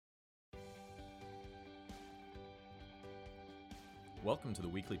Welcome to the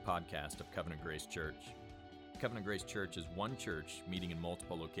weekly podcast of Covenant Grace Church. Covenant Grace Church is one church meeting in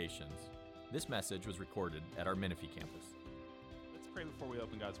multiple locations. This message was recorded at our Menifee campus. Let's pray before we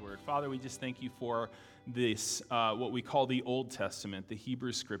open God's Word. Father, we just thank you for this, what we call the Old Testament, the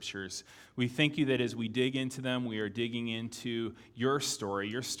Hebrew Scriptures. We thank you that as we dig into them, we are digging into your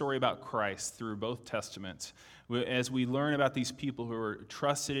story about Christ through both Testaments. As we learn about these people who are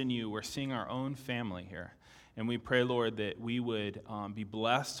trusted in you, we're seeing our own family here. And we pray, Lord, that we would be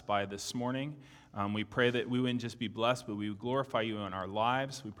blessed by this morning. We pray that we wouldn't just be blessed, but we would glorify you in our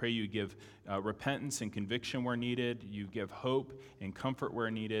lives. We pray you give repentance and conviction where needed. You give hope and comfort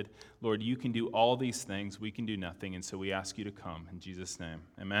where needed. Lord, you can do all these things. We can do nothing. And so we ask you to come. In Jesus' name,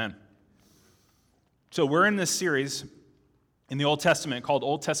 amen. So we're in this series in the Old Testament called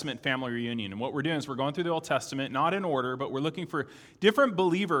Old Testament Family Reunion. And what we're doing is we're going through the Old Testament, not in order, but we're looking for different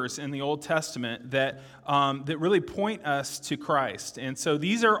believers in the Old Testament that really point us to Christ. And so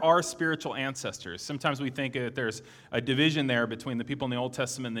these are our spiritual ancestors. Sometimes we think that there's a division there between the people in the Old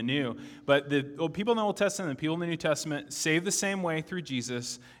Testament and the New. But the people in the Old Testament and the people in the New Testament saved the same way through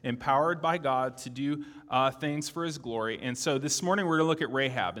Jesus, empowered by God to do things for his glory. And so this morning we're going to look at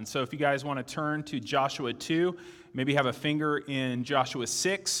Rahab. And so if you guys want to turn to Joshua 2, maybe have a finger in Joshua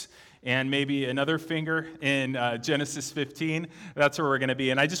 6, and maybe another finger in Genesis 15. That's where we're going to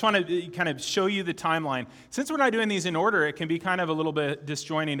be. And I just want to kind of show you the timeline. Since we're not doing these in order, it can be kind of a little bit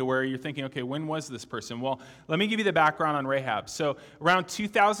disjointing to where you're thinking, okay, when was this person? Well, let me give you the background on Rahab. So around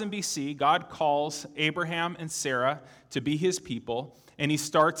 2000 BC, God calls Abraham and Sarah to be his people, and he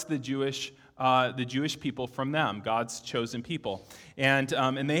starts the Jewish people from them, God's chosen people. And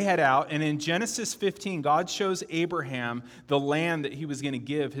they head out, and in Genesis 15, God shows Abraham the land that he was going to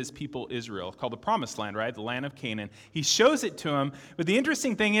give his people Israel, called the Promised Land, right? The land of Canaan. He shows it to him, but the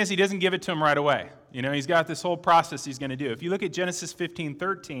interesting thing is he doesn't give it to him right away. You know, he's got this whole process he's going to do. If you look at Genesis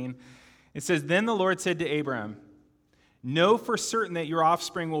 15:13, it says, "Then the Lord said to Abraham, 'Know for certain that your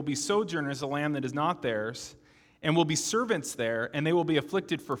offspring will be sojourners in a land that is not theirs, and will be servants there, and they will be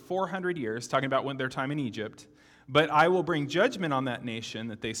afflicted for 400 years,' talking about their time in Egypt. 'But I will bring judgment on that nation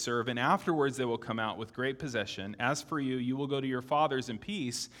that they serve, and afterwards they will come out with great possession. As for you, you will go to your fathers in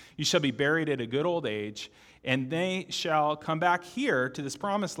peace. You shall be buried at a good old age, and they shall come back here to this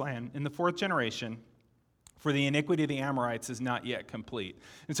promised land in the fourth generation, for the iniquity of the Amorites is not yet complete.'"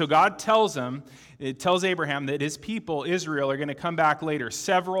 And so God tells Abraham that his people, Israel, are going to come back later,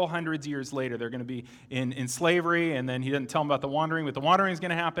 several hundreds of years later. They're going to be in slavery, and then he doesn't tell them about the wandering, but the wandering is going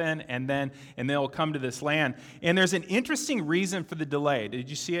to happen, and they'll come to this land. And there's an interesting reason for the delay. Did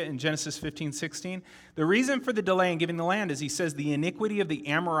you see it in Genesis 15:16? The reason for the delay in giving the land is he says the iniquity of the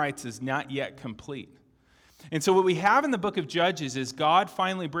Amorites is not yet complete. And so what we have in the book of Judges is God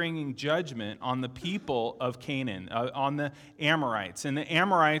finally bringing judgment on the people of Canaan, on the Amorites. And the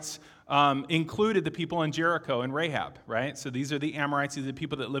Amorites included the people in Jericho and Rahab, right? So these are the Amorites, these are the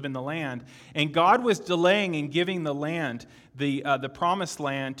people that live in the land. And God was delaying in giving the land, the promised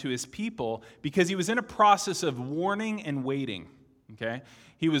land, to his people because he was in a process of warning and waiting, okay?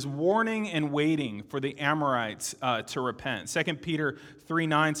 He was warning and waiting for the Amorites to repent. 2 Peter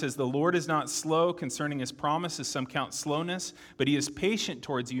 3:9 says, "The Lord is not slow concerning his promise, as some count slowness, but he is patient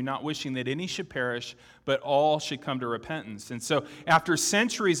towards you, not wishing that any should perish, but all should come to repentance." And so after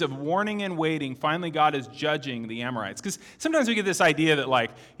centuries of warning and waiting, finally God is judging the Amorites. Because sometimes we get this idea that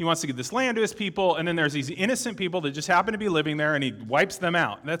like he wants to give this land to his people, and then there's these innocent people that just happen to be living there, and he wipes them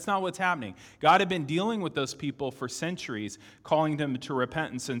out. That's not what's happening. God had been dealing with those people for centuries, calling them to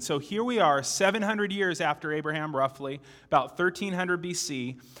repentance. And so here we are, 700 years after Abraham, roughly, about 1300 BC.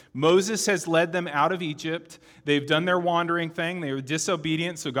 Moses has led them out of Egypt. They've done their wandering thing. They were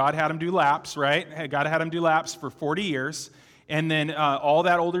disobedient, so God had them do laps, right? God had them do laps for 40 years. And then all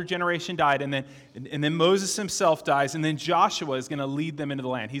that older generation died, and then Moses himself dies, and then Joshua is going to lead them into the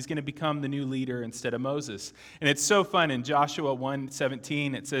land. He's going to become the new leader instead of Moses. And it's so fun. In Joshua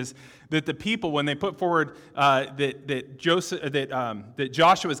 1:17, it says that the people, when they put forward that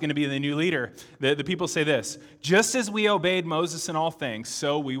Joshua is going to be the new leader, the people say this: "Just as we obeyed Moses in all things,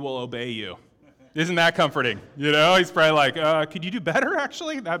 so we will obey you." Isn't that comforting? You know, he's probably like, could you do better,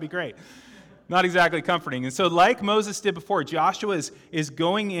 actually? That'd be great. Not exactly comforting. And so like Moses did before, Joshua is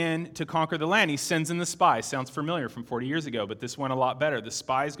going in to conquer the land. He sends in the spies. Sounds familiar from 40 years ago, but this went a lot better. The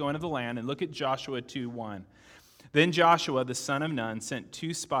spies go into the land, and look at Joshua 2:1. "Then Joshua, the son of Nun, sent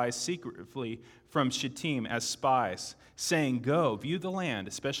 2 spies secretly from Shittim as spies, saying, 'Go, view the land,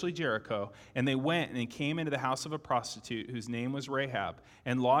 especially Jericho.' And they went and came into the house of a prostitute whose name was Rahab,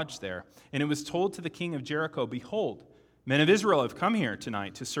 and lodged there. And it was told to the king of Jericho, 'Behold, men of Israel have come here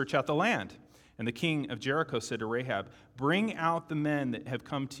tonight to search out the land.' And the king of Jericho said to Rahab, "Bring out the men that have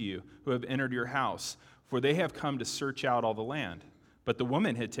come to you, who have entered your house, for they have come to search out all the land." But the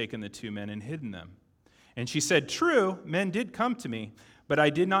woman had taken the 2 men and hidden them. And she said, "True, men did come to me, but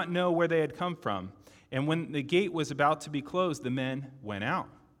I did not know where they had come from. And when the gate was about to be closed, the men went out.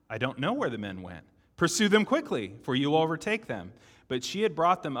 I don't know where the men went. Pursue them quickly, for you will overtake them." But she had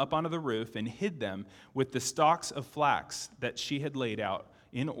brought them up onto the roof and hid them with the stalks of flax that she had laid out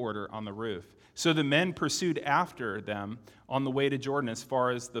in order on the roof. So the men pursued after them on the way to Jordan as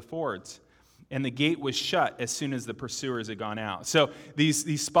far as the fords. And the gate was shut as soon as the pursuers had gone out. So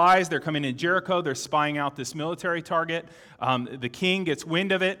these spies, they're coming in Jericho. They're spying out this military target. The king gets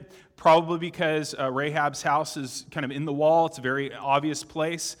wind of it, probably because Rahab's house is kind of in the wall. It's a very obvious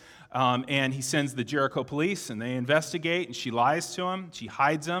place. And he sends the Jericho police, and they investigate, and she lies to him. She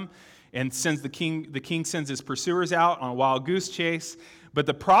hides him and sends the king sends his pursuers out on a wild goose chase. But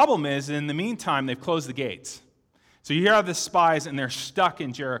the problem is, in the meantime, they've closed the gates. So you hear the spies, and they're stuck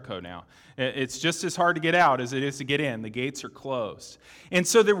in Jericho now. It's just as hard to get out as it is to get in. The gates are closed. And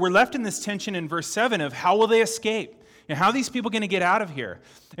so we're left in this tension in verse 7 of how will they escape? And how are these people going to get out of here?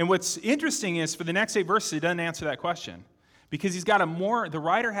 And what's interesting is for the next 8 verses, it doesn't answer that question. Because the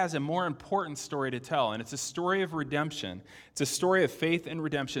writer has a more important story to tell, and it's a story of redemption. It's a story of faith and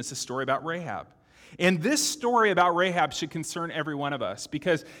redemption. It's a story about Rahab. And this story about Rahab should concern every one of us,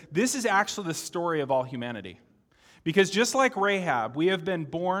 because this is actually the story of all humanity. Because just like Rahab, we have been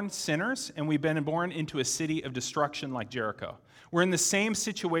born sinners, and we've been born into a city of destruction like Jericho. We're in the same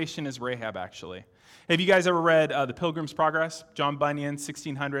situation as Rahab, actually. Have you guys ever read The Pilgrim's Progress? John Bunyan,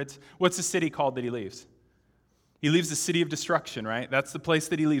 1600s. What's the city called that he leaves? He leaves the city of destruction, right? That's the place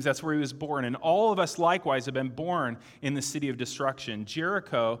that he leaves. That's where he was born. And all of us likewise have been born in the city of destruction.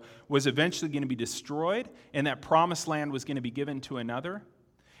 Jericho was eventually going to be destroyed, and that promised land was going to be given to another.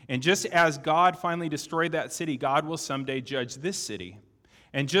 And just as God finally destroyed that city, God will someday judge this city.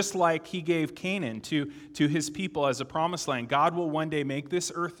 And just like he gave Canaan to his people as a promised land, God will one day make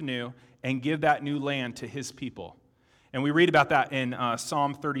this earth new and give that new land to his people. And we read about that in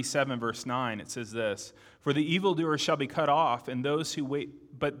Psalm 37, verse 9. It says this, "For the evildoer shall be cut off, but those who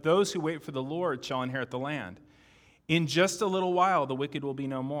wait for the Lord shall inherit the land. In just a little while the wicked will be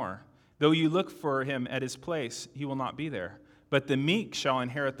no more. Though you look for him at his place, he will not be there. But the meek shall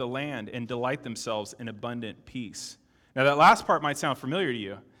inherit the land and delight themselves in abundant peace." Now that last part might sound familiar to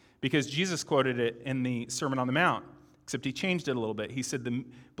you, because Jesus quoted it in the Sermon on the Mount, except he changed it a little bit. He said,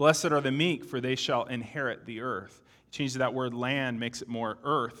 "Blessed are the meek, for they shall inherit the earth." Changes that word land, makes it more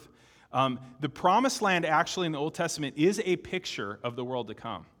earth. The promised land actually in the Old Testament is a picture of the world to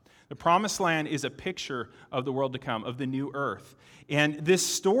come. The promised land is a picture of the world to come, of the new earth. And this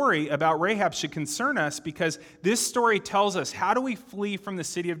story about Rahab should concern us because this story tells us how do we flee from the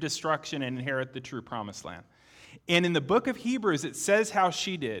city of destruction and inherit the true promised land. And in the book of Hebrews, it says how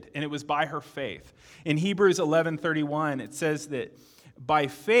she did, and it was by her faith. In Hebrews 11:31, it says that by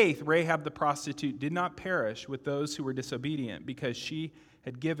faith, Rahab the prostitute did not perish with those who were disobedient because she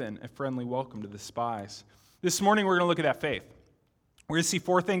had given a friendly welcome to the spies. This morning, we're going to look at that faith. We're going to see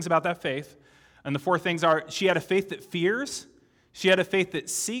 4 things about that faith. And the 4 things are, she had a faith that fears, she had a faith that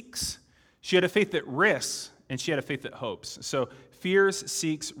seeks, she had a faith that risks, and she had a faith that hopes. So fears,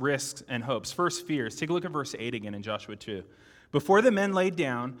 seeks, risks, and hopes. First, fears. Take a look at verse 8 again in Joshua 2. "Before the men laid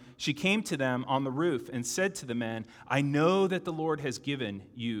down, she came to them on the roof and said to the men, 'I know that the Lord has given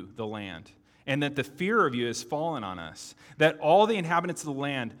you the land, and that the fear of you has fallen on us, that all the inhabitants of the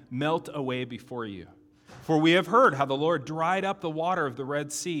land melt away before you. For we have heard how the Lord dried up the water of the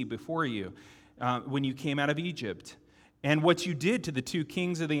Red Sea before you when you came out of Egypt, and what you did to the 2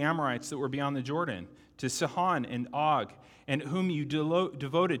 kings of the Amorites that were beyond the Jordan, to Sihon and Og, and whom you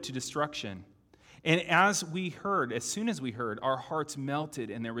devoted to destruction. And as soon as we heard, our hearts melted,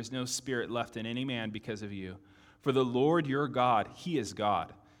 and there was no spirit left in any man because of you. For the Lord your God, he is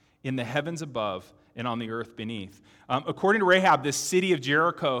God, in the heavens above and on the earth beneath." According to Rahab, this city of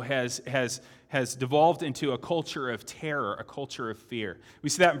Jericho has devolved into a culture of terror, a culture of fear. We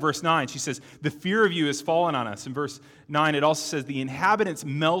see that in verse 9. She says, "The fear of you has fallen on us." In verse 9, it also says, "The inhabitants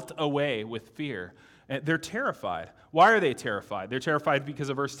melt away with fear." They're terrified. Why are they terrified? They're terrified because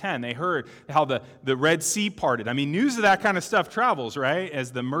of verse 10. They heard how the Red Sea parted. I mean, news of that kind of stuff travels, right?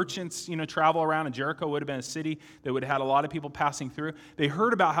 As the merchants, travel around, and Jericho would have been a city that would have had a lot of people passing through. They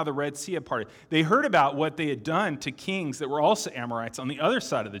heard about how the Red Sea had parted. They heard about what they had done to kings that were also Amorites on the other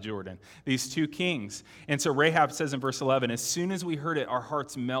side of the Jordan, these 2 kings. And so Rahab says in verse 11, "As soon as we heard it, our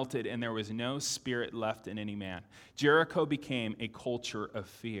hearts melted, and there was no spirit left in any man." Jericho became a culture of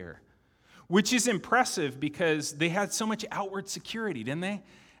fear. Which is impressive because they had so much outward security, didn't they?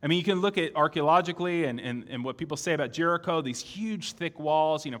 I mean, you can look at archaeologically and what people say about Jericho, these huge, thick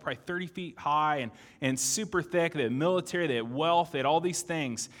walls, probably 30 feet high and super thick. They had military, they had wealth, they had all these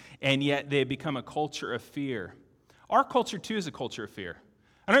things, and yet they had become a culture of fear. Our culture, too, is a culture of fear.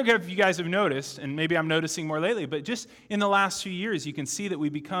 I don't know if you guys have noticed, and maybe I'm noticing more lately, but just in the last few years, you can see that we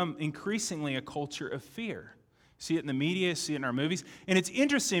become increasingly a culture of fear. See it in the media, see it in our movies. And it's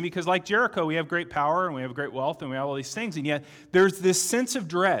interesting because like Jericho, we have great power and we have great wealth and we have all these things, and yet there's this sense of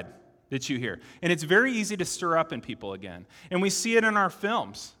dread that you hear. And it's very easy to stir up in people again. And we see it in our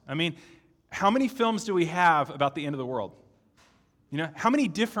films. I mean, how many films do we have about the end of the world? How many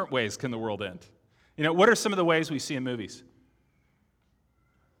different ways can the world end? What are some of the ways we see in movies?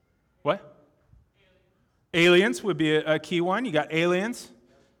 What? Aliens would be a key one. You got aliens.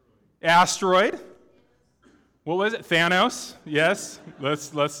 Asteroid. What was it? Thanos. Yes.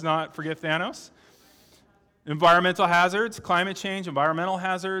 Let's not forget Thanos. Environmental hazards, climate change, environmental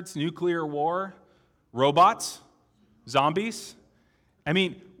hazards, nuclear war, robots, zombies. I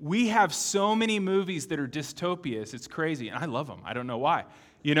mean, we have so many movies that are dystopias. It's crazy. And I love them. I don't know why.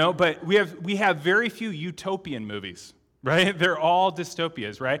 But we have very few utopian movies. Right? They're all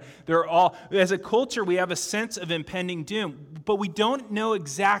dystopias, right? They're all, as a culture, we have a sense of impending doom, but we don't know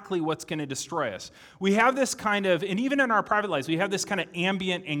exactly what's going to destroy us. We have this kind of, and even in our private lives, we have this kind of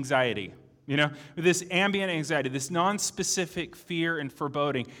ambient anxiety, this ambient anxiety, this non-specific fear and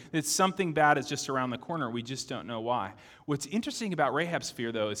foreboding that something bad is just around the corner. We just don't know why. What's interesting about Rahab's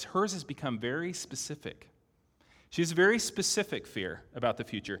fear, though, is hers has become very specific. She has a very specific fear about the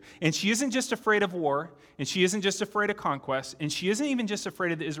future. And she isn't just afraid of war, and she isn't just afraid of conquest, and she isn't even just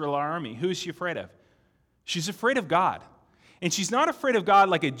afraid of the Israel army. Who is she afraid of? She's afraid of God. And she's not afraid of God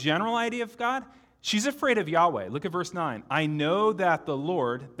like a general idea of God. She's afraid of Yahweh. Look at verse 9. I know that the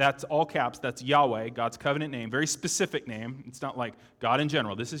Lord, that's all caps, that's Yahweh, God's covenant name, very specific name. It's not like God in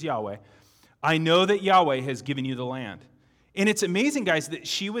general. This is Yahweh. I know that Yahweh has given you the land. And it's amazing, guys, that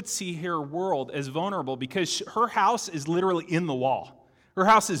she would see her world as vulnerable because her house is literally in the wall. Her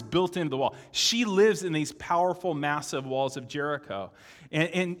house is built into the wall. She lives in these powerful, massive walls of Jericho.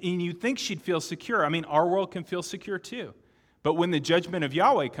 And you'd think she'd feel secure. I mean, our world can feel secure too. But when the judgment of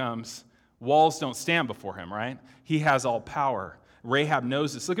Yahweh comes, walls don't stand before him, right? He has all power. Rahab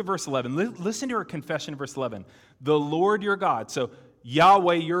knows this. Look at verse 11. Listen to her confession, verse 11. The Lord your God, so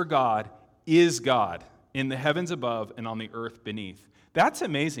Yahweh your God is God in the heavens above and on the earth beneath. That's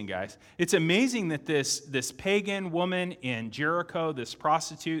amazing, guys. It's amazing that this pagan woman in Jericho, this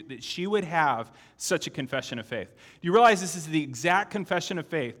prostitute, that she would have such a confession of faith. Do you realize this is the exact confession of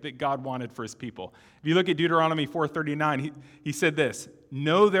faith that God wanted for his people? If you look at Deuteronomy 4:39, he said this,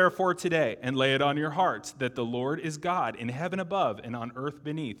 know therefore today and lay it on your hearts that the Lord is God in heaven above and on earth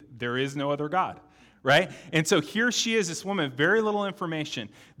beneath. There is no other God. Right? And so here she is, this woman, very little information,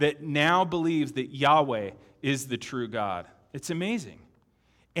 that now believes that Yahweh is the true God. It's amazing.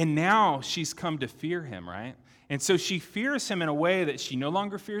 And now she's come to fear him, right? And so she fears him in a way that she no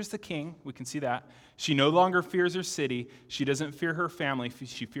longer fears the king. We can see that. She no longer fears her city. She doesn't fear her family.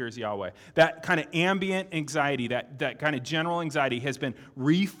 She fears Yahweh. That kind of ambient anxiety, that kind of general anxiety has been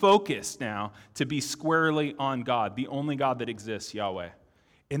refocused now to be squarely on God, the only God that exists, Yahweh.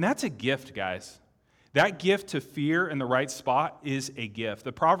 And that's a gift, guys. That gift to fear in the right spot is a gift.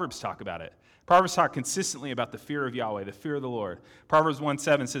 The Proverbs talk about it. Proverbs talk consistently about the fear of Yahweh, the fear of the Lord. Proverbs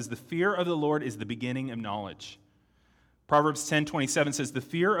 1:7 says, the fear of the Lord is the beginning of knowledge. Proverbs 10:27 says, the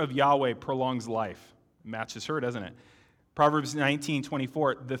fear of Yahweh prolongs life. Matches her, doesn't it? Proverbs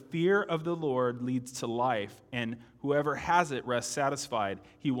 19:24, the fear of the Lord leads to life, and whoever has it rests satisfied.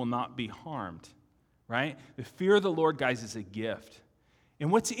 He will not be harmed. Right? The fear of the Lord, guys, is a gift.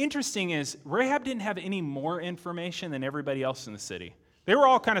 And what's interesting is Rahab didn't have any more information than everybody else in the city. They were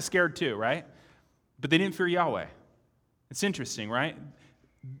all kind of scared too, right? But they didn't fear Yahweh. It's interesting, right?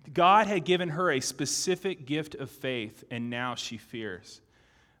 God had given her a specific gift of faith, and now she fears.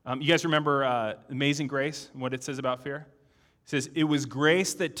 You guys remember Amazing Grace, and what it says about fear? It says, it was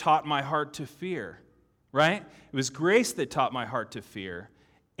grace that taught my heart to fear, right? It was grace that taught my heart to fear.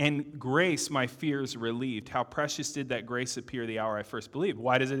 And grace, my fears relieved. How precious did that grace appear the hour I first believed?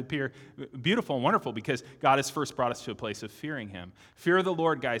 Why does it appear beautiful and wonderful? Because God has first brought us to a place of fearing him. Fear of the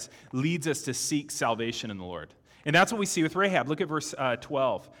Lord, guys, leads us to seek salvation in the Lord. And that's what we see with Rahab. Look at verse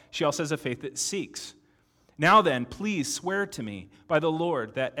 12. She also has a faith that seeks. Now then, please swear to me by the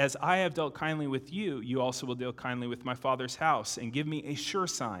Lord that as I have dealt kindly with you, you also will deal kindly with my father's house, and give me a sure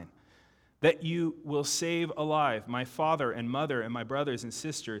sign that you will save alive my father and mother and my brothers and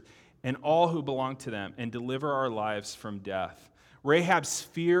sisters and all who belong to them, and deliver our lives from death. Rahab's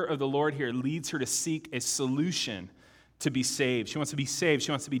fear of the Lord here leads her to seek a solution to be saved. She wants to be saved.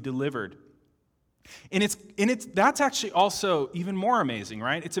 She wants to be delivered. And that's actually also even more amazing,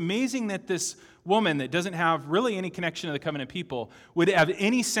 right? It's amazing that this woman that doesn't have really any connection to the covenant people would have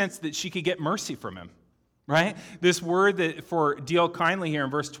any sense that she could get mercy from him, right? This word that for deal kindly here in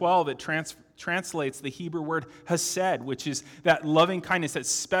verse 12, it translates the Hebrew word hesed, which is that loving kindness, that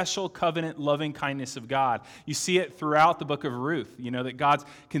special covenant loving kindness of God. You see it throughout the book of Ruth, that God's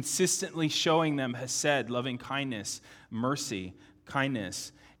consistently showing them hesed, loving kindness, mercy,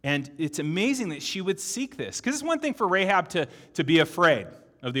 kindness. And it's amazing that she would seek this. Because it's one thing for Rahab to be afraid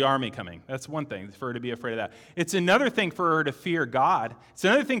of the army coming. That's one thing, for her to be afraid of that. It's another thing for her to fear God. It's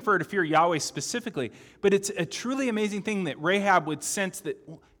another thing for her to fear Yahweh specifically. But it's a truly amazing thing that Rahab would sense that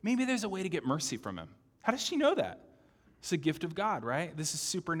maybe there's a way to get mercy from him. How does she know that? It's a gift of God, right? This is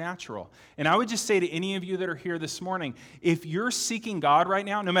supernatural. And I would just say to any of you that are here this morning, if you're seeking God right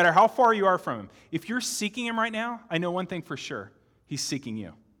now, no matter how far you are from him, if you're seeking him right now, I know one thing for sure. He's seeking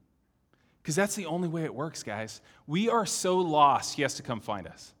you. Because that's the only way it works, guys. We are so lost, he has to come find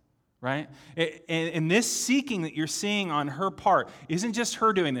us, right? And this seeking that you're seeing on her part isn't just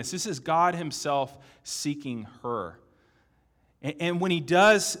her doing this. This is God himself seeking her. And when he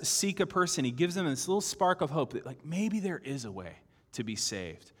does seek a person, he gives them this little spark of hope that maybe there is a way to be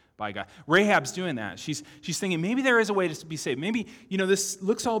saved by God. Rahab's doing that. She's thinking maybe there is a way to be saved. Maybe, this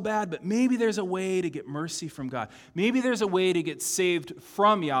looks all bad, but maybe there's a way to get mercy from God. Maybe there's a way to get saved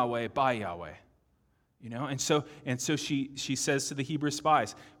from Yahweh by Yahweh. And so she says to the Hebrew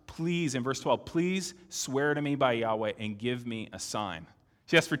spies, please, in verse 12, please swear to me by Yahweh and give me a sign.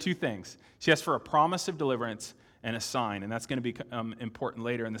 She asks for two things. She asks for a promise of deliverance and a sign, and that's going to be important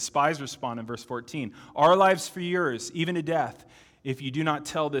later. And the spies respond in verse 14, our lives for yours, even to death, if you do not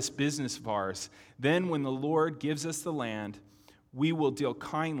tell this business of ours. Then when the Lord gives us the land, we will deal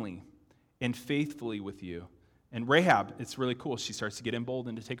kindly and faithfully with you. And Rahab, it's really cool. She starts to get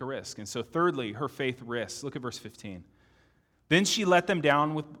emboldened to take a risk. And so thirdly, her faith risks. Look at verse 15. Then she let them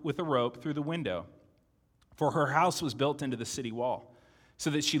down with a rope through the window, for her house was built into the city wall,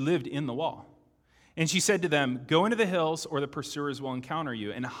 so that she lived in the wall. And she said to them, go into the hills, or the pursuers will encounter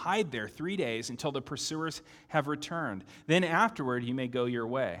you, and hide there 3 days until the pursuers have returned. Then afterward you may go your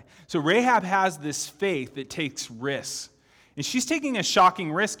way. So Rahab has this faith that takes risks. And she's taking a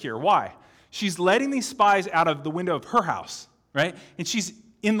shocking risk here. Why? She's letting these spies out of the window of her house, right? And she's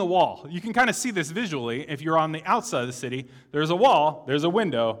in the wall. You can kind of see this visually. If you're on the outside of the city, there's a wall, there's a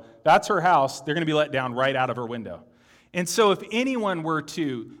window. That's her house. They're going to be let down right out of her window. And so if anyone were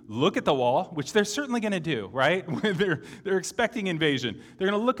to look at the wall, which they're certainly going to do, right? they're expecting invasion. They're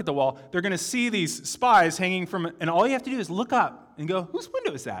going to look at the wall. They're going to see these spies hanging from, and all you have to do is look up and go, whose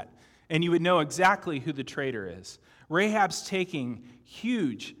window is that? And you would know exactly who the traitor is. Rahab's taking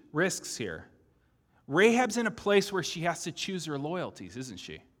huge risks here. Rahab's in a place where she has to choose her loyalties, isn't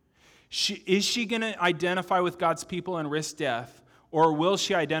she? Is she going to identify with God's people and risk death, or will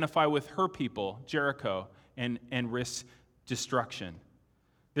she identify with her people, Jericho, and risk destruction?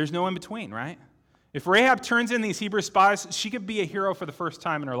 There's no in between, right? If Rahab turns in these Hebrew spies, she could be a hero for the first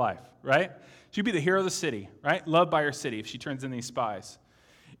time in her life, right? She'd be the hero of the city, right? Loved by her city if she turns in these spies.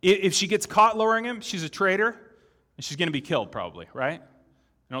 If she gets caught lowering him, she's a traitor, and she's going to be killed probably, right?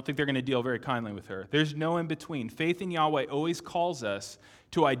 I don't think they're going to deal very kindly with her. There's no in between. Faith in Yahweh always calls us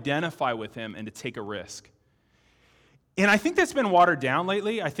to identify with him and to take a risk. And I think that's been watered down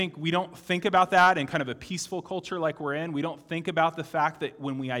lately. I think we don't think about that in kind of a peaceful culture like we're in. We don't think about the fact that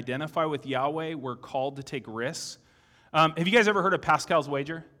when we identify with Yahweh, we're called to take risks. Have you guys ever heard of Pascal's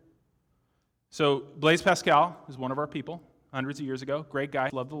wager? So Blaise Pascal is one of our people, hundreds of years ago. Great guy,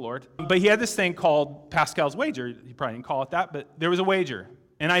 loved the Lord. But he had this thing called Pascal's wager. He probably didn't call it that, but there was a wager.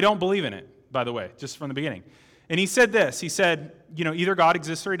 And I don't believe in it, by the way, just from the beginning. And he said this. He said, either God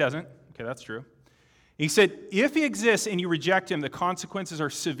exists or he doesn't. Okay, that's true. He said, if he exists and you reject him, the consequences are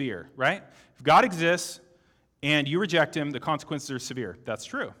severe, right? If God exists and you reject him, the consequences are severe. That's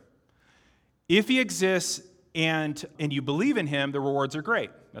true. If he exists and you believe in him, the rewards are great.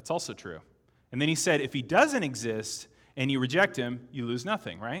 That's also true. And then he said, if he doesn't exist and you reject him, you lose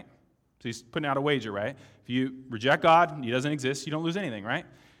nothing, right? So he's putting out a wager, right? If you reject God and he doesn't exist, you don't lose anything, right?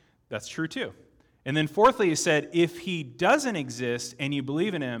 That's true too. And then fourthly, he said, if he doesn't exist and you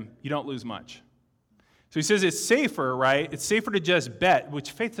believe in him, you don't lose much. So he says it's safer, right? It's safer to just bet,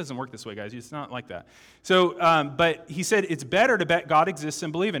 which faith doesn't work this way, guys. It's not like that. So, but he said it's better to bet God exists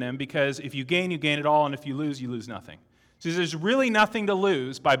and believe in him, because if you gain it all, and if you lose nothing. So there's really nothing to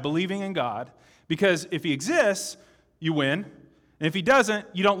lose by believing in God, because if he exists, you win, and if he doesn't,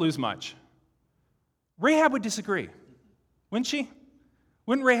 you don't lose much. Rahab would disagree, wouldn't she?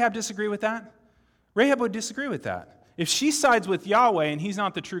 Wouldn't Rahab disagree with that? Rahab would disagree with that. If she sides with Yahweh and he's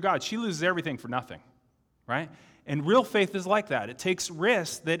not the true God, she loses everything for nothing, right? And real faith is like that. It takes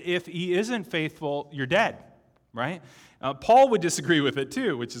risks that if he isn't faithful, you're dead, right? Paul would disagree with it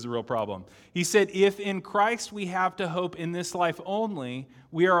too, which is a real problem. He said, if in Christ we have to hope in this life only,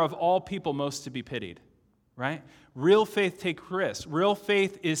 we are of all people most to be pitied, right? Real faith takes risks. Real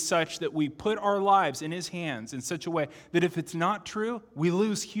faith is such that we put our lives in his hands in such a way that if it's not true, we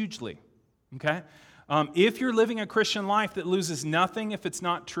lose hugely, okay? If you're living a Christian life that loses nothing if it's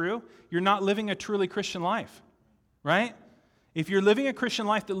not true, you're not living a truly Christian life, right? If you're living a Christian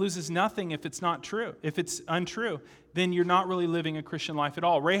life that loses nothing if it's not true, if it's untrue, then you're not really living a Christian life at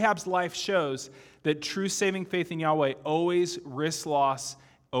all. Rahab's life shows that true saving faith in Yahweh always risks loss,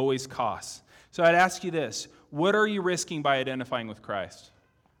 always costs. So I'd ask you this, what are you risking by identifying with Christ?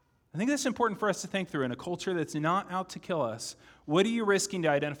 I think that's important for us to think through in a culture that's not out to kill us. What are you risking to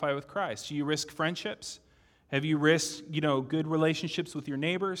identify with Christ? Do you risk friendships? Have you risked, good relationships with your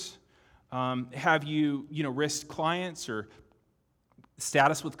neighbors? Have you, risked clients or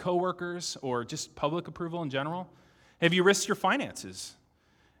status with coworkers or just public approval in general? Have you risked your finances?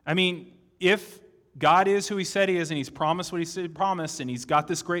 I mean, if God is who he said he is and he's promised what he said he promised and he's got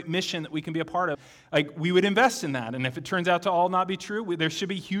this great mission that we can be a part of, we would invest in that. And if it turns out to all not be true, there should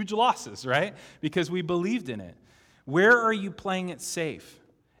be huge losses, right? Because we believed in it. Where are you playing it safe?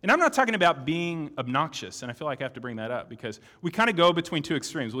 And I'm not talking about being obnoxious, and I feel like I have to bring that up because we kind of go between two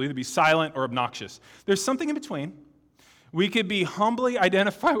extremes. We'll either be silent or obnoxious. There's something in between. We could be humbly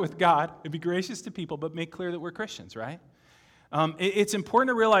identify with God and be gracious to people, but make clear that we're Christians, right? It's important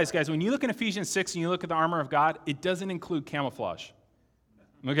to realize, guys, when you look in Ephesians 6 and you look at the armor of God, it doesn't include camouflage,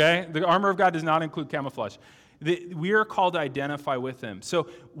 okay? The armor of God does not include camouflage. We are called to identify with him. So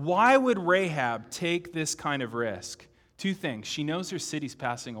why would Rahab take this kind of risk? Two things. She knows her city's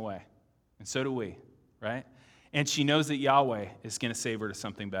passing away, and so do we, right? And she knows that Yahweh is going to save her to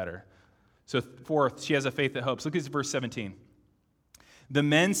something better. So fourth, she has a faith that hopes. Look at verse 17. The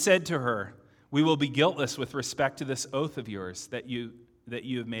men said to her, we will be guiltless with respect to this oath of yours that you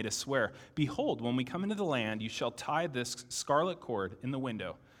have made us swear. Behold, when we come into the land, you shall tie this scarlet cord in the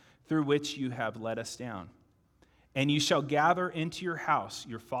window through which you have let us down. And you shall gather into your house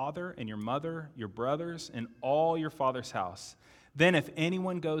your father and your mother, your brothers, and all your father's house. Then if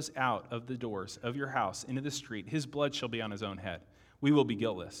anyone goes out of the doors of your house into the street, his blood shall be on his own head. We will be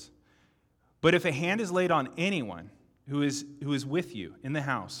guiltless. But if a hand is laid on anyone who is with you in the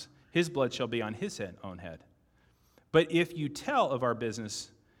house, his blood shall be on his own head. But if you tell of our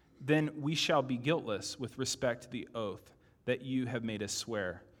business, then we shall be guiltless with respect to the oath that you have made us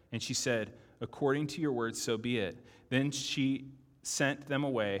swear. And she said, according to your words, so be it. Then she sent them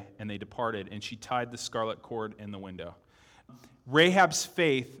away, and they departed, and she tied the scarlet cord in the window. Rahab's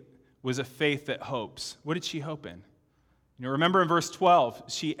faith was a faith that hopes. What did she hope in? Remember in verse 12,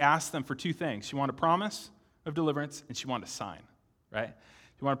 she asked them for two things. She wanted a promise of deliverance, and she wanted a sign, right?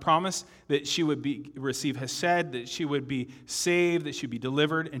 She wanted a promise that she would receive hesed, that she would be saved, that she would be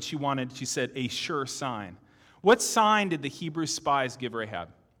delivered, and she said, a sure sign. What sign did the Hebrew spies give Rahab?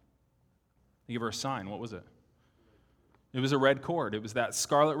 They gave her a sign. What was it? It was a red cord. It was that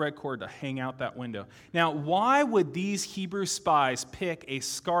scarlet red cord to hang out that window. Now, why would these Hebrew spies pick a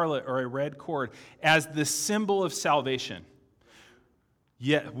scarlet or a red cord as the symbol of salvation?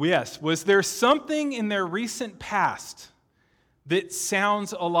 Yes. Was there something in their recent past that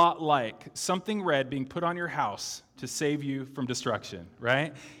sounds a lot like something red being put on your house to save you from destruction,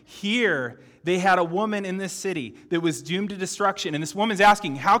 right? Here, they had a woman in this city that was doomed to destruction, and this woman's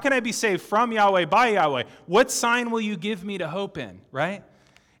asking, how can I be saved from Yahweh, by Yahweh? What sign will you give me to hope in, right?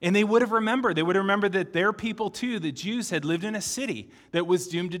 And they would have remembered. They would have remembered that their people too, the Jews, had lived in a city that was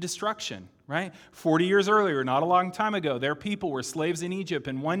doomed to destruction, right? 40 years earlier, not a long time ago, their people were slaves in Egypt,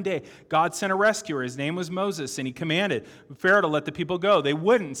 and one day God sent a rescuer. His name was Moses, and he commanded Pharaoh to let the people go. They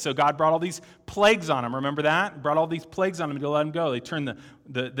wouldn't, so God brought all these plagues on them. Remember that? Brought all these plagues on them to let them go. They turned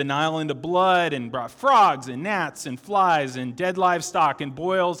the Nile into blood and brought frogs and gnats and flies and dead livestock and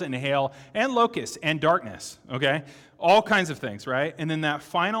boils and hail and locusts and darkness, okay? All kinds of things, right? And then that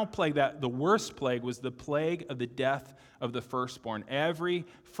final plague, the worst plague, was the plague of the death of the firstborn. Every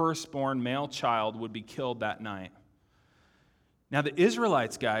firstborn male child would be killed that night. Now, the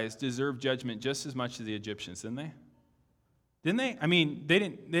Israelites, guys, deserved judgment just as much as the Egyptians, didn't they? Didn't they? I mean, they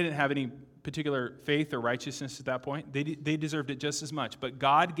didn't have any particular faith or righteousness at that point. They deserved it just as much. But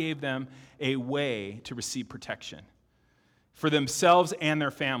God gave them a way to receive protection for themselves and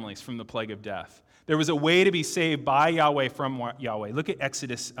their families from the plague of death. There was a way to be saved by Yahweh from Yahweh. Look at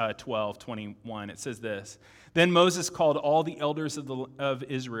Exodus 12:21. It says this. Then Moses called all the elders of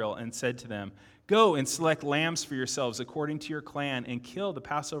Israel and said to them, Go and select lambs for yourselves according to your clan and kill the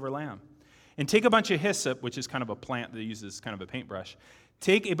Passover lamb. And take a bunch of hyssop, which is kind of a plant that uses kind of a paintbrush.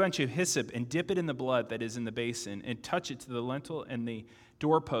 Take a bunch of hyssop and dip it in the blood that is in the basin and touch it to the lintel and the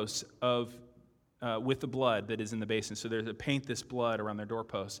doorposts with the blood that is in the basin. So they're to paint this blood around their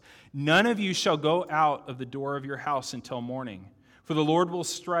doorposts. None of you shall go out of the door of your house until morning, for the Lord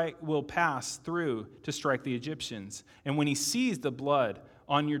will pass through to strike the Egyptians. And when he sees the blood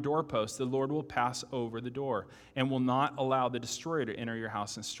on your doorpost, the Lord will pass over the door and will not allow the destroyer to enter your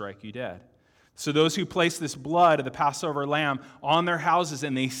house and strike you dead. So those who placed this blood of the Passover lamb on their houses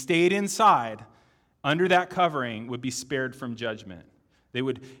and they stayed inside under that covering would be spared from judgment. They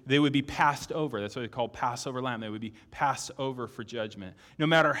would be passed over. That's what they call Passover lamb. They would be passed over for judgment. No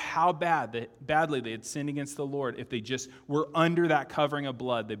matter how badly they had sinned against the Lord, if they just were under that covering of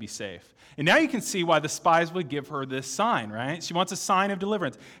blood, they'd be safe. And now you can see why the spies would give her this sign, right? She wants a sign of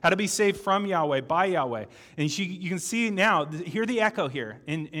deliverance, how to be saved from Yahweh, by Yahweh. And you can see now, hear the echo here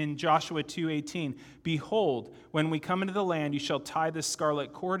in Joshua 2:18. Behold, when we come into the land, you shall tie this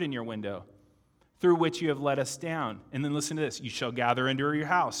scarlet cord in your window, through which you have let us down. And then listen to this. You shall gather into your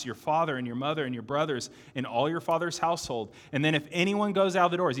house, your father and your mother and your brothers and all your father's household. And then if anyone goes out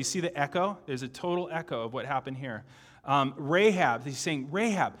of the doors, you see the echo? There's a total echo of what happened here. Rahab, he's saying,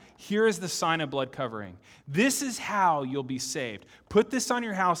 Rahab, here is the sign of blood covering. This is how you'll be saved. Put this on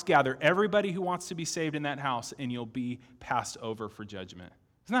your house, gather everybody who wants to be saved in that house, and you'll be passed over for judgment.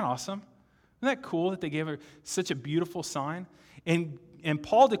 Isn't that awesome? Isn't that cool that they gave her such a beautiful sign? And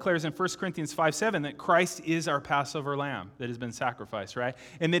Paul declares in 1 Corinthians 5:7 that Christ is our Passover lamb that has been sacrificed, right?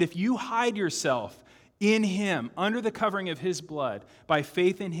 And that if you hide yourself in him, under the covering of his blood, by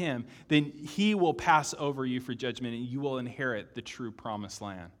faith in him, then he will pass over you for judgment and you will inherit the true promised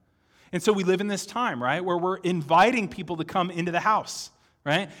land. And so we live in this time, right, where we're inviting people to come into the house,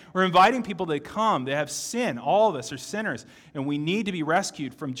 right? We're inviting people to come. They have sin. All of us are sinners, and we need to be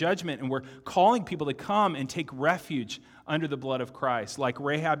rescued from judgment. And we're calling people to come and take refuge under the blood of Christ, like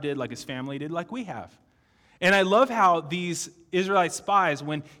Rahab did, like his family did, like we have. And I love how these Israelite spies,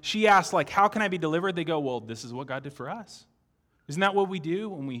 when she asked, like, how can I be delivered? They go, well, this is what God did for us. Isn't that what we do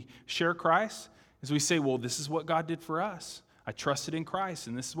when we share Christ? Is we say, well, this is what God did for us. I trusted in Christ,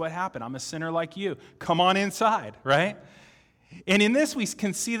 and this is what happened. I'm a sinner like you. Come on inside, right? And in this, we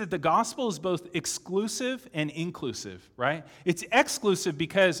can see that the gospel is both exclusive and inclusive, right? It's exclusive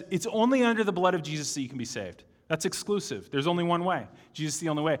because it's only under the blood of Jesus that you can be saved. That's exclusive. There's only one way. Jesus is the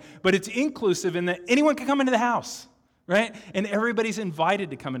only way. But it's inclusive in that anyone can come into the house, right? And everybody's invited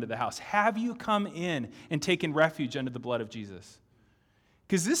to come into the house. Have you come in and taken refuge under the blood of Jesus?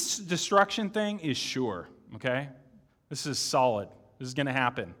 Because this destruction thing is sure, okay? This is solid. This is going to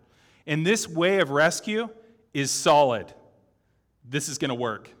happen. And this way of rescue is solid. This is going to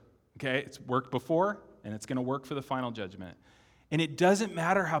work, okay? It's worked before, and it's going to work for the final judgment. And it doesn't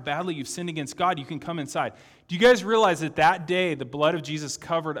matter how badly you've sinned against God, you can come inside. Do you guys realize that that day the blood of Jesus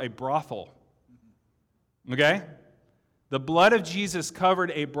covered a brothel? Okay? The blood of Jesus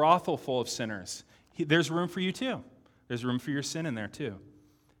covered a brothel full of sinners. There's room for you too. There's room for your sin in there too.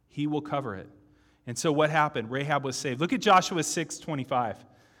 He will cover it. And so what happened? Rahab was saved. Look at Joshua 6:25.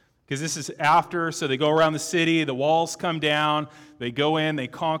 Because this is after, so they go around the city, the walls come down, they go in, they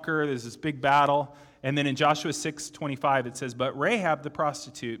conquer, there's this big battle. And then in Joshua 6:25 it says, but Rahab the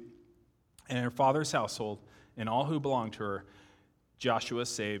prostitute and her father's household and all who belonged to her, Joshua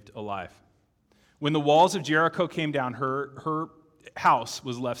saved alive. When the walls of Jericho came down, her house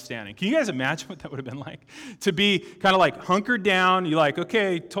was left standing. Can you guys imagine what that would have been like? To be kind of like hunkered down, you're like,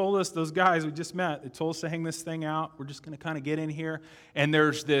 okay, told us, those guys we just met, they told us to hang this thing out, we're just going to kind of get in here. And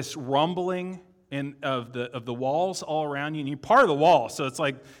there's this rumbling of the walls all around you, and you're part of the wall, so it's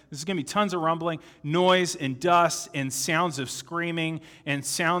like this is going to be tons of rumbling, noise and dust and sounds of screaming and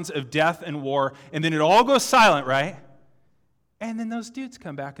sounds of death and war, and then it all goes silent, right? And then those dudes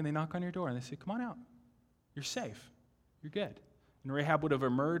come back and they knock on your door and they say, come on out, you're safe, you're good. And Rahab would have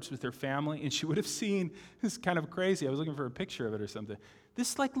emerged with her family, and she would have seen, this is kind of crazy, I was looking for a picture of it or something,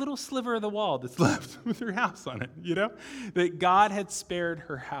 this like little sliver of the wall that's left with her house on it, you know? That God had spared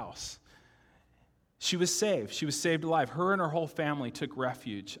her house. She was saved. She was saved alive. Her and her whole family took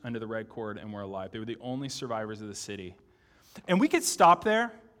refuge under the red cord and were alive. They were the only survivors of the city. And we could stop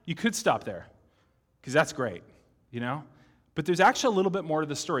there. You could stop there, because that's great, you know? But there's actually a little bit more to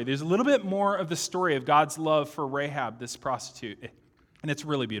the story. There's a little bit more of the story of God's love for Rahab, this prostitute, and it's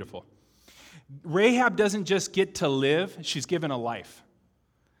really beautiful. Rahab doesn't just get to live, she's given a life.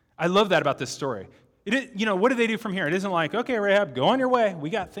 I love that about this story. What do they do from here? It isn't like, okay, Rahab, go on your way. We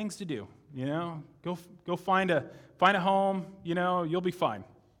got things to do, you know? Go find a home, you know, you'll be fine,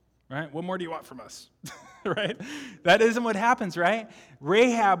 right? What more do you want from us, right? That isn't what happens, right?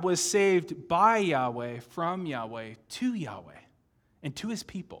 Rahab was saved by Yahweh, from Yahweh, to Yahweh, and to his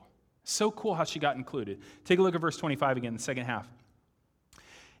people. So cool how she got included. Take a look at verse 25 again, the second half.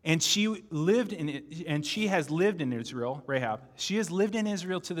 And she has lived in Israel, Rahab. She has lived in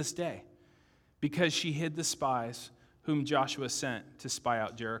Israel to this day because she hid the spies whom Joshua sent to spy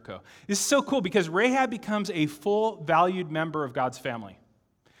out Jericho. This is so cool because Rahab becomes a full valued member of God's family.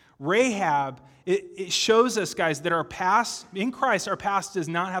 Rahab, it shows us, guys, that our past, in Christ, our past does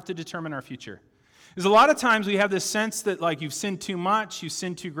not have to determine our future. There's a lot of times we have this sense that like you've sinned too much, you've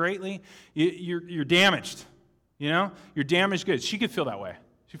sinned too greatly, you're damaged. You're damaged goods. She could feel that way.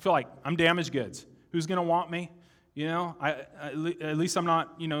 She feel like, I'm damaged goods. Who's going to want me? At least I'm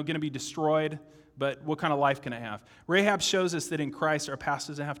not, going to be destroyed, but what kind of life can I have? Rahab shows us that in Christ, our past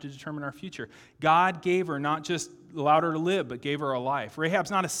doesn't have to determine our future. God gave her, not just allowed her to live, but gave her a life.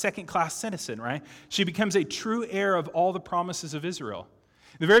 Rahab's not a second-class citizen, right? She becomes a true heir of all the promises of Israel.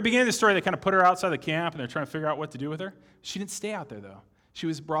 In the very beginning of the story, they kind of put her outside the camp, and they're trying to figure out what to do with her. She didn't stay out there, though. She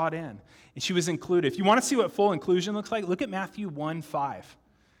was brought in, and she was included. If you want to see what full inclusion looks like, look at Matthew 1:5.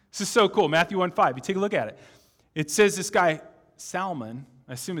 This is so cool. Matthew 1:5. You take a look at it. It says this guy, Salmon,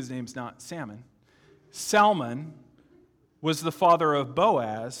 I assume his name's not Salmon. Salmon was the father of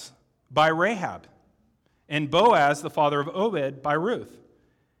Boaz by Rahab, and Boaz the father of Obed by Ruth,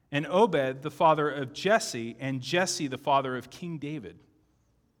 and Obed the father of Jesse, and Jesse the father of King David.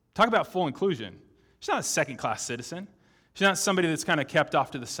 Talk about full inclusion. She's not a second-class citizen. She's not somebody that's kind of kept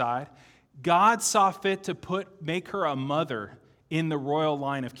off to the side. God saw fit to make her a mother in the royal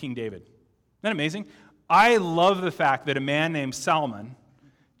line of King David. Isn't that amazing? I love the fact that a man named Salmon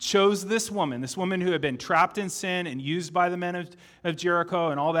chose this woman who had been trapped in sin and used by the men of Jericho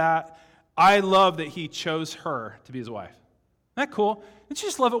and all that. I love that he chose her to be his wife. Isn't that cool? Don't you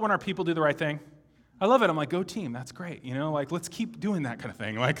just love it when our people do the right thing? I love it. I'm like, go team. That's great. Let's keep doing that kind of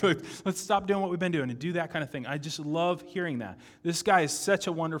thing. Let's stop doing what we've been doing and do that kind of thing. I just love hearing that. This guy is such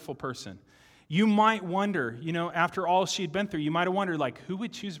a wonderful person. You might wonder, after all she'd been through, you might have wondered, who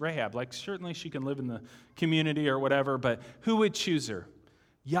would choose Rahab? Certainly she can live in the community or whatever, but who would choose her?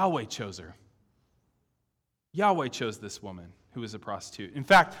 Yahweh chose her. Yahweh chose this woman who was a prostitute. In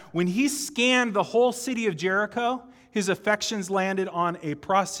fact, when he scanned the whole city of Jericho, his affections landed on a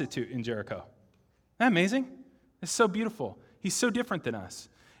prostitute in Jericho. Isn't that amazing? It's so beautiful. He's so different than us.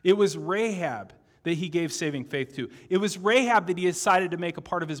 It was Rahab that he gave saving faith to. It was Rahab that he decided to make a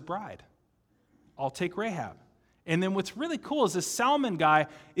part of his bride. I'll take Rahab. And then what's really cool is this Salmon guy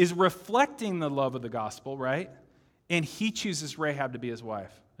is reflecting the love of the gospel, right? And he chooses Rahab to be his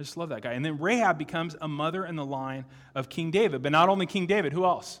wife. I just love that guy. And then Rahab becomes a mother in the line of King David. But not only King David, who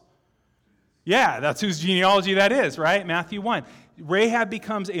else? Yeah, that's whose genealogy that is, right? Matthew 1. Rahab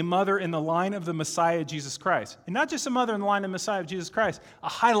becomes a mother in the line of the Messiah, Jesus Christ. And not just a mother in the line of the Messiah of Jesus Christ, a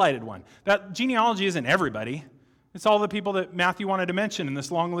highlighted one. That genealogy isn't everybody. It's all the people that Matthew wanted to mention in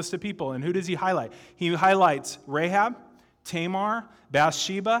this long list of people. And who does he highlight? He highlights Rahab, Tamar,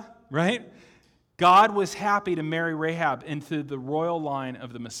 Bathsheba, right? God was happy to marry Rahab into the royal line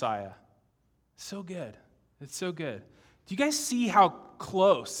of the Messiah. So good. It's so good. Do you guys see how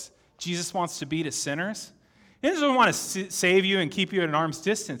close Jesus wants to be to sinners? He doesn't want to save you and keep you at an arm's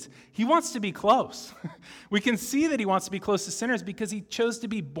distance. He wants to be close. We can see that he wants to be close to sinners because he chose to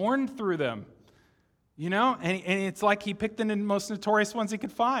be born through them. And it's like he picked the most notorious ones he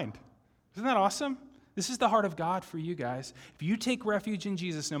could find. Isn't that awesome? This is the heart of God for you guys. If you take refuge in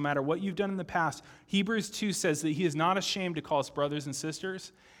Jesus, no matter what you've done in the past, Hebrews 2 says that he is not ashamed to call us brothers and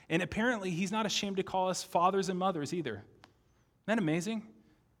sisters. And apparently, he's not ashamed to call us fathers and mothers either. Isn't that amazing?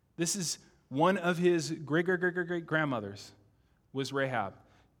 This is one of his great-grandmothers was Rahab.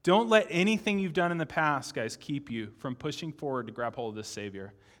 Don't let anything you've done in the past, guys, keep you from pushing forward to grab hold of this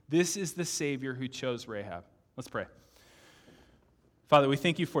Savior. This is the Savior who chose Rahab. Let's pray. Father, we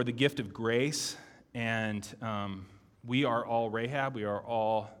thank you for the gift of grace, and we are all Rahab. We are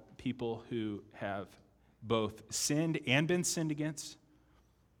all people who have both sinned and been sinned against.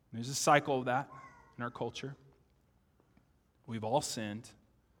 There's a cycle of that in our culture. We've all sinned.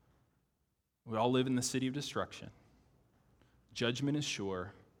 We all live in the city of destruction. Judgment is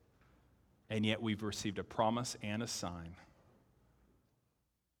sure, and yet we've received a promise and a sign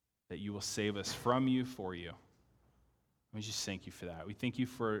that you will save us from you, for you. We just thank you for that. We thank you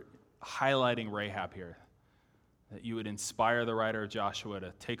for highlighting Rahab here, that you would inspire the writer of Joshua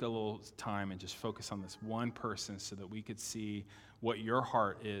to take a little time and just focus on this one person so that we could see what your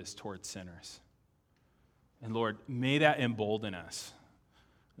heart is towards sinners. And Lord, may that embolden us.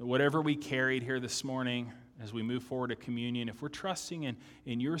 Whatever we carried here this morning, as we move forward to communion, if we're trusting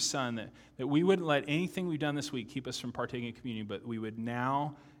in your Son, that we wouldn't let anything we've done this week keep us from partaking in communion, but we would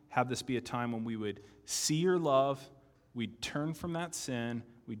now have this be a time when we would see your love, we'd turn from that sin,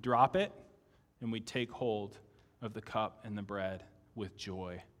 we'd drop it, and we'd take hold of the cup and the bread with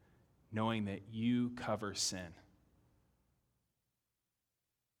joy, knowing that you cover sin.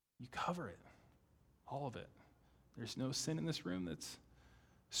 You cover it, all of it. There's no sin in this room that's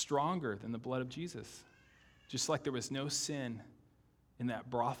stronger than the blood of Jesus. Just like there was no sin in that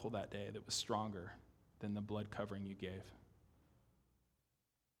brothel that day that was stronger than the blood covering you gave.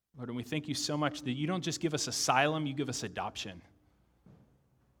 Lord, and we thank you so much that you don't just give us asylum, you give us adoption.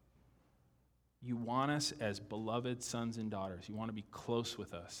 You want us as beloved sons and daughters. You want to be close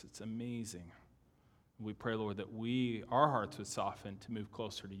with us. It's amazing. We pray, Lord, that our hearts would soften to move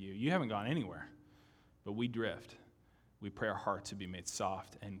closer to you. You haven't gone anywhere, but we drift. We pray our hearts would be made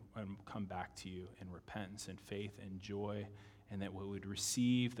soft and come back to you in repentance and faith and joy, and that we would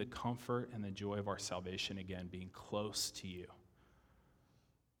receive the comfort and the joy of our salvation again, being close to you.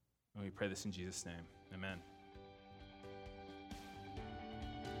 And we pray this in Jesus' name. Amen.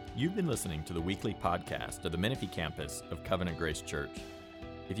 You've been listening to the weekly podcast of the Menifee campus of Covenant Grace Church.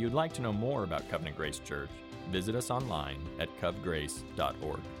 If you would like to know more about Covenant Grace Church, visit us online at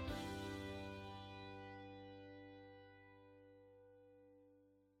covgrace.org.